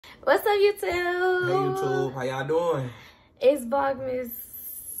What's up, YouTube? Hey, YouTube. How y'all doing? It's Vlogmas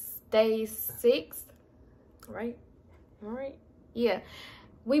Day 6, right? All right. Yeah.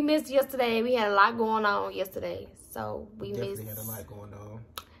 We missed yesterday. We had a lot going on yesterday. So, we definitely missed. had a lot going on.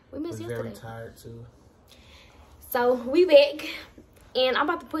 We missed yesterday. Very tired, too. So, we back. And I'm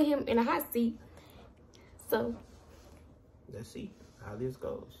about to put him in a hot seat. So. Let's see how this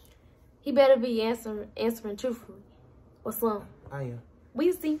goes. He better be answering truthfully. Or something. I am.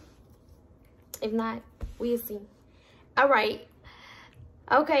 We'll see. If not, we'll see. All right.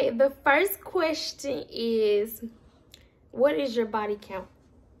 Okay, the first question is, what is your body count?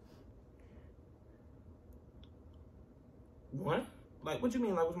 What? Like, what you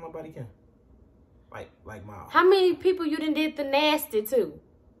mean? Like, what's my body count? Like my... How many people you done did the nasty to?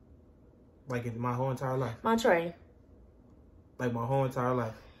 Like, in my whole entire life? Montre. Like, my whole entire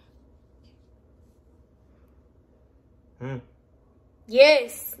life?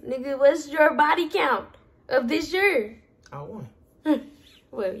 Yes, nigga, what's your body count of this year? I won.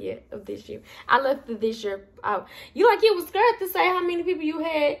 Well, yeah, of this year. I left the this year out. You like you was scared to say how many people you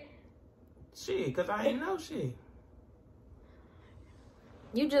had? Shit, because I ain't know shit.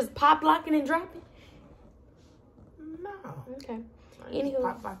 You just pop locking and dropping? No. Okay. I ain't Anywho.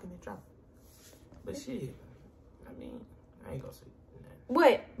 pop locking and dropping. But shit, I mean, I ain't gonna say nothing.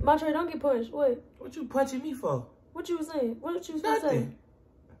 What? Montre, don't get punched. What? What you punching me for? What you was saying? What you was supposed to say?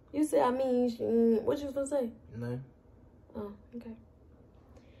 You said, I mean, what you was supposed to say? Nothing. Oh, okay.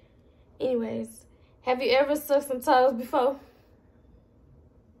 Anyways, have you ever sucked some toes before?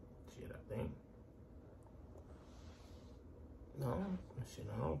 Shit, I think. No. Shit,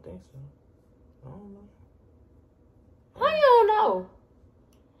 I don't think so. I don't know. How you don't know?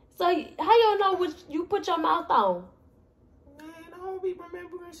 So, how you don't know what you put your mouth on? Man, I don't be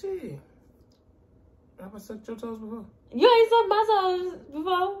remembering shit. Have I sucked your toes before? You ain't sucked my toes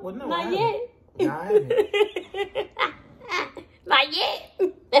before? Well, no, Not yet. No, I haven't. Not yet.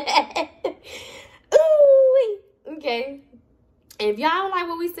 Ooh. Okay. And if y'all don't like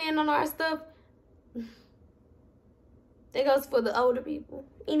what we saying on our stuff, that goes for the older people.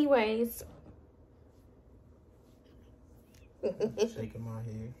 Anyways. Shaking my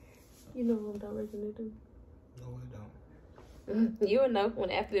head. You know what I'm directing to do. No, I don't. You will know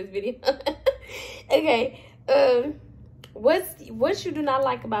when after this video. Okay. What you do not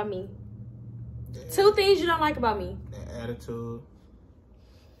like about me? Two things you don't like about me. That attitude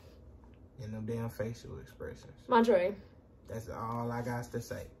and them damn facial expressions. Montre. That's all I got to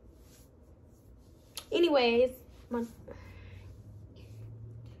say. Anyways,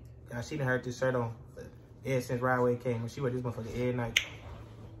 Y'all, she done heard this shirt on ever since Ride came. She wear this motherfucker every night.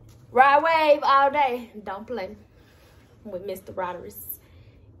 Ride wave all day. Don't play with Mr. Rodriguez.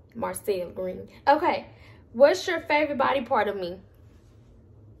 Marcel Green. Okay. What's your favorite body part of me?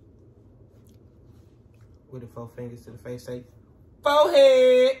 With the 4 fingers to the face, say,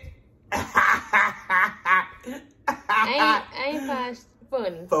 forehead. I ain't find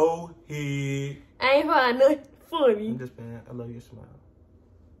funny. Forehead. I ain't find nothing funny. I'm just playing. I love your smile.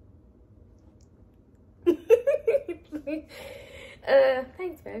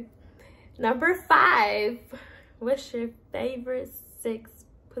 Thanks, babe. Number 5. What's your favorite sex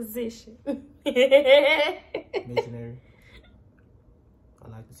position? Missionary. I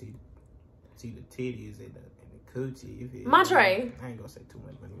like to see the titties and the coochie. Montre. I ain't gonna say too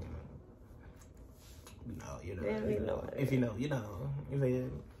much, but you know. If you know, you know.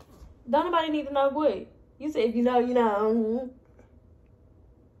 Don't nobody need to know what. You said if you know, you know.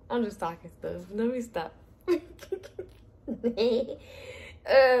 I'm just talking stuff. Let me stop.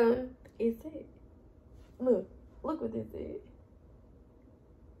 It said, look what this is.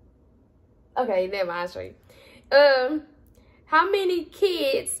 Okay, never mind, straight. How many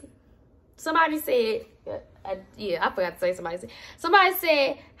kids? Somebody said, yeah, I forgot to say somebody said. Somebody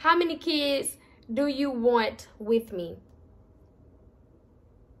said, how many kids do you want with me?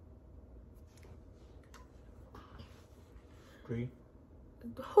 3.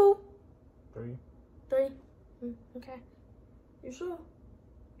 Who? 3. 3? Okay. You sure?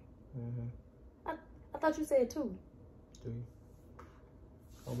 I thought you said 2. 3.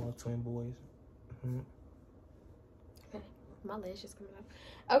 Almost twin boys. Okay. My lash is coming up.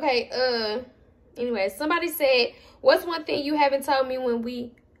 Okay, anyway, somebody said, what's one thing you haven't told me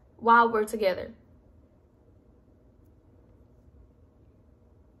while we're together?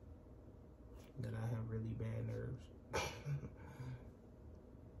 That I have really bad nerves.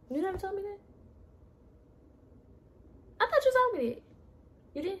 You never told me that? I thought you told me that.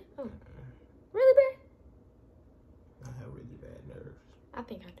 You did? Oh. Really bad? I have really bad nerves. I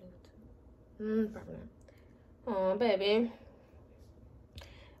think I do too. Probably not. Oh, baby.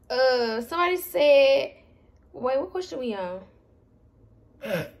 Somebody said, wait, what question we on?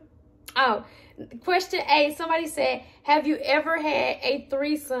 Oh, question A. Somebody said, have you ever had a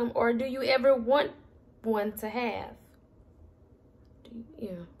threesome, or do you ever want one to have?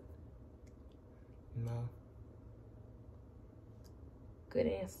 Yeah. No. Good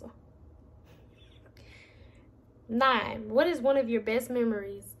answer. 9. What is one of your best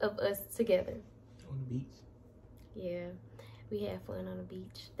memories of us together? On the beach. Yeah, we had fun on the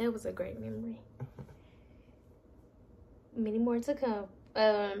beach. That was a great memory. Many more to come.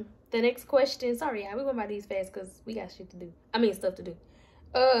 The next question. Sorry, we went by these fast because we got shit to do. I mean, stuff to do.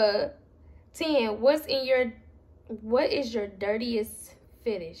 10. What is your dirtiest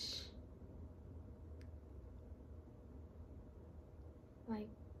fetish? Like,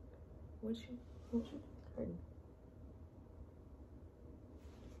 what you hurting?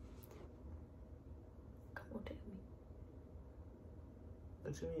 Come on, tell me.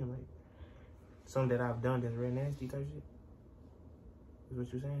 What you mean, like something that I've done that's real nasty type shit? Is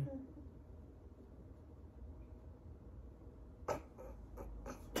what you're saying?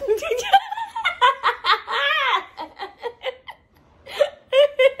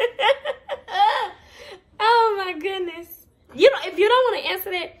 Oh my goodness! If you don't want to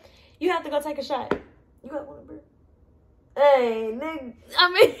answer that, you have to go take a shot. You got one, bro. Hey, nigga. I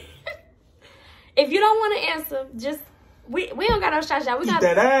mean, if you don't want to answer, just we don't got no shot. We got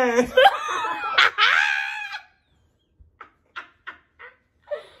that ass.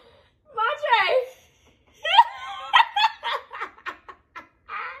 MONTRE.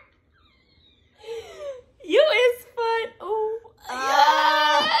 You is fun. Ooh.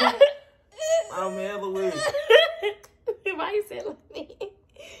 I'm hella weak. Why you say like me?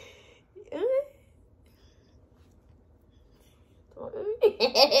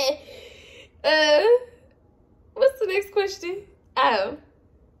 What's the next question? Oh.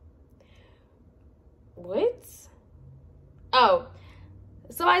 What? Oh.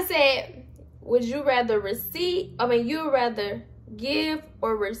 Somebody said, would you rather you would rather give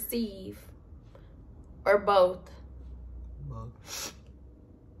or receive? Or both? Both.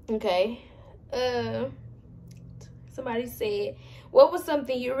 Okay. Somebody said, what was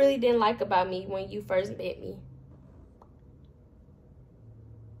something you really didn't like about me when you first met me?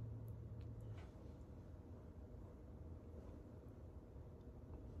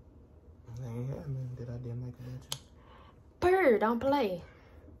 I ain't had nothing that I didn't like about you. Bird, don't play.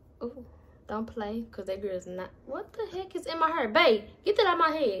 Ooh, don't play, because that girl is not. What the heck is in my hair? Babe, get that out of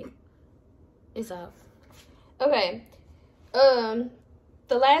my head. It's off. Okay.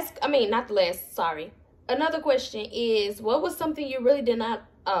 Sorry. Another question is, what was something you really did not...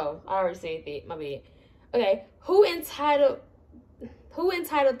 Oh, I already said that. My bad. Okay. Who entitled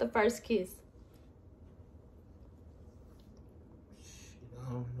the first kiss? Shit,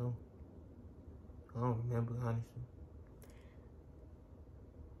 I don't know. I don't remember, honestly.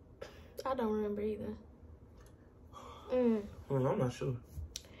 I don't remember either. Well, I'm not sure.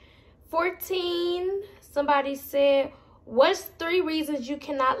 14. Somebody said, what's 3 reasons you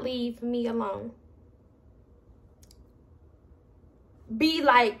cannot leave me alone? Be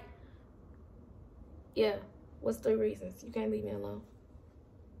like, yeah. What's 3 reasons you can't leave me alone?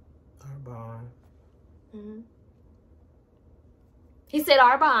 Our bond. He said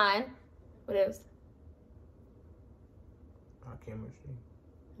our bond. What else? Our chemistry.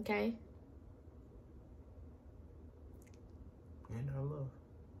 Okay. And our love.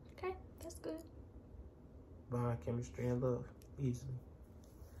 Okay, that's good. Bond, chemistry, and love. Easily.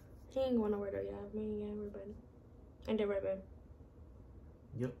 He ain't going nowhere though, y'all. Me ain't got everybody. Ain't that right, babe?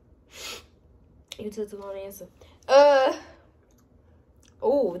 Yep. You took too long to answer.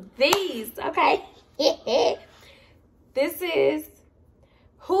 Oh, these. Okay. This is,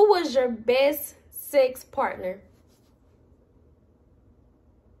 who was your best sex partner?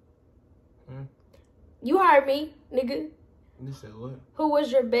 You heard me, nigga. You said what? Who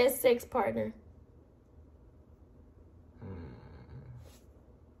was your best sex partner?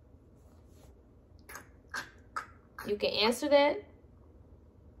 You can answer that.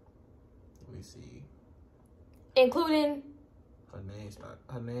 Let me see. Including? Her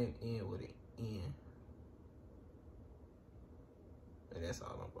name end with an N. And that's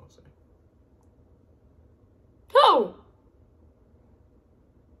all I'm gonna say. Who?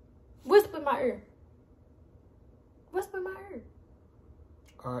 Whisper in my ear. Whisper in my ear.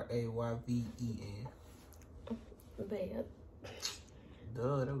 Rayven. Bad.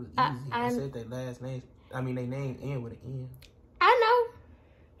 Duh, that was easy. I said their last name. I mean, they name end with an N. I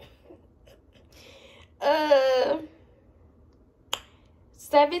know.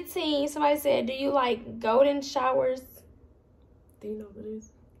 17. Somebody said, do you like golden showers? Do you know what it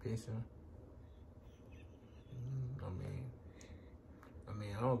is? Pissing. I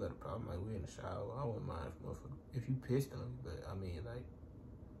mean, I don't got a problem. Like, we're in the shower. I wouldn't mind if you pissed on me, but I mean, like,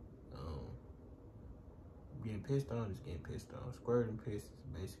 getting pissed on is getting pissed on. Squirt and piss is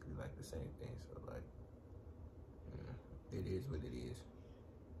basically like the same thing. So, like, it is what it is.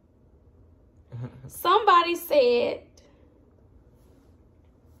 Somebody said,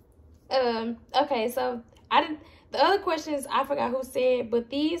 okay, so the other questions, I forgot who said, but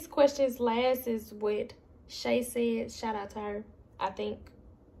these questions last is what Shay said. Shout out to her, I think.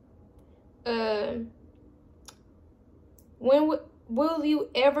 When will you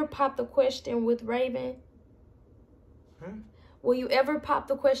ever pop the question with Raven? Will you ever pop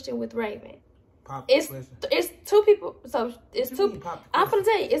the question with Raven? It's two people. So it's two. I'm gonna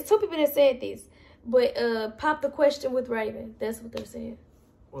tell you, it's two people that said this. But pop the question with Raven. That's what they're saying.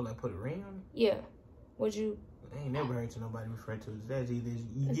 Well, like put a ring on it? Yeah. Would you? I ain't never heard nobody refer to it. That's either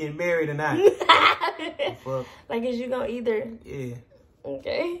you getting married or not. Fuck. Like, is you gonna either? Yeah.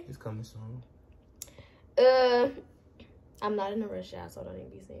 Okay. It's coming soon. I'm not in a rush, y'all, so I don't need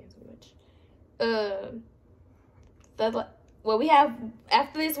to be saying too much. Well, we have,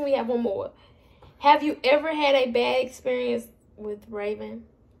 after this one, we have one more. Have you ever had a bad experience with Raven?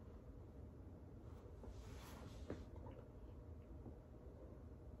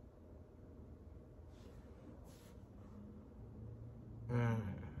 Let me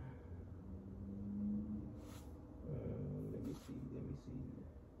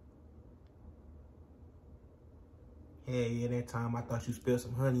see. Yeah, that time I thought you spilled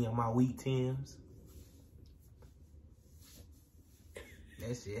some honey on my wheat Timbs.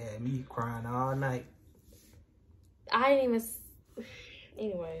 That shit had me crying all night. I didn't even...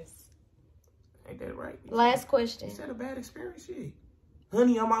 Anyways. Ain't that right? Last question. You said a bad experience, shit.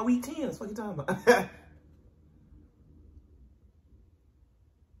 Honey on my wheat Timbs. What you talking about?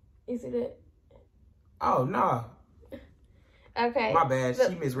 You see that? Oh, no. Okay. My bad.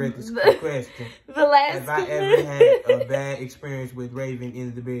 She misread the question. The last Have I ever had a bad experience with Raven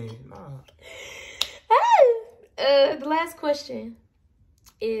in the bed? No. The last question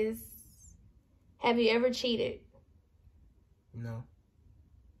is, have you ever cheated? No.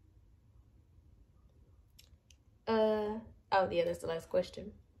 Oh, yeah, that's the last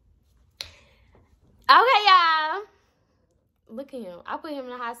question. Okay, y'all. Look at him. I put him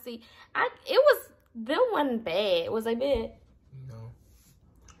in the hot seat. Them wasn't bad. Was they bad? No.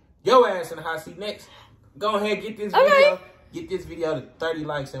 Your ass in the hot seat next. Go ahead, get this video. Get this video to 30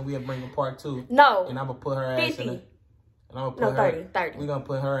 likes and we'll bring a part 2. No. And I'm gonna put her ass 50. in the... And I'm gonna put 30. We're gonna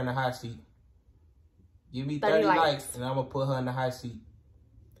put her in the hot seat. Give me 30 likes and I'm gonna put her in the hot seat.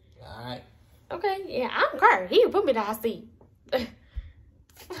 Alright. Okay, yeah, I don't care. He can put me in the hot seat.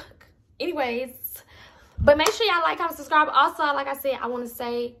 Anyways. But make sure y'all like, comment, subscribe. Also, like I said, I want to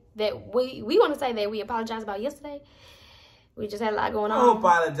say that we want to say that we apologize about yesterday. We just had a lot going on. Don't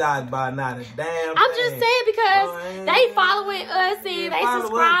apologize about not a damn I'm just saying because they following us and they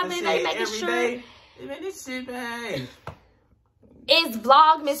subscribing, they making sure. Man, this shit, man. It's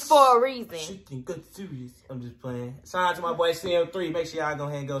Vlogmas for a reason. Shit good serious. I'm just playing. Shout out to my boy CM3. Make sure y'all go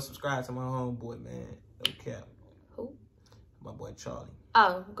ahead and go subscribe to my homeboy, man. No cap. Who? My boy Charlie.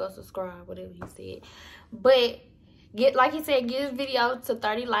 Oh, go subscribe, whatever he said. But like he said, get his video to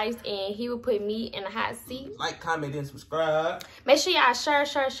 30 likes and he will put me in the hot seat. Like, comment, and subscribe. Make sure y'all share,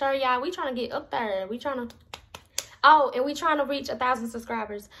 y'all. We trying to get up there. We trying to... Oh, and we trying to reach 1,000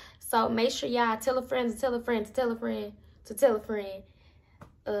 subscribers. So make sure y'all tell a friend to tell a friend to tell a friend to tell a friend.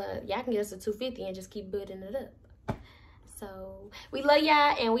 Y'all can get us to 250 and just keep building it up. So we love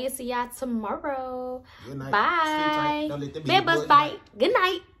y'all and we'll see y'all tomorrow. Good night. Bye. Don't let them be Bed bugs bite. Good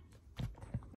night.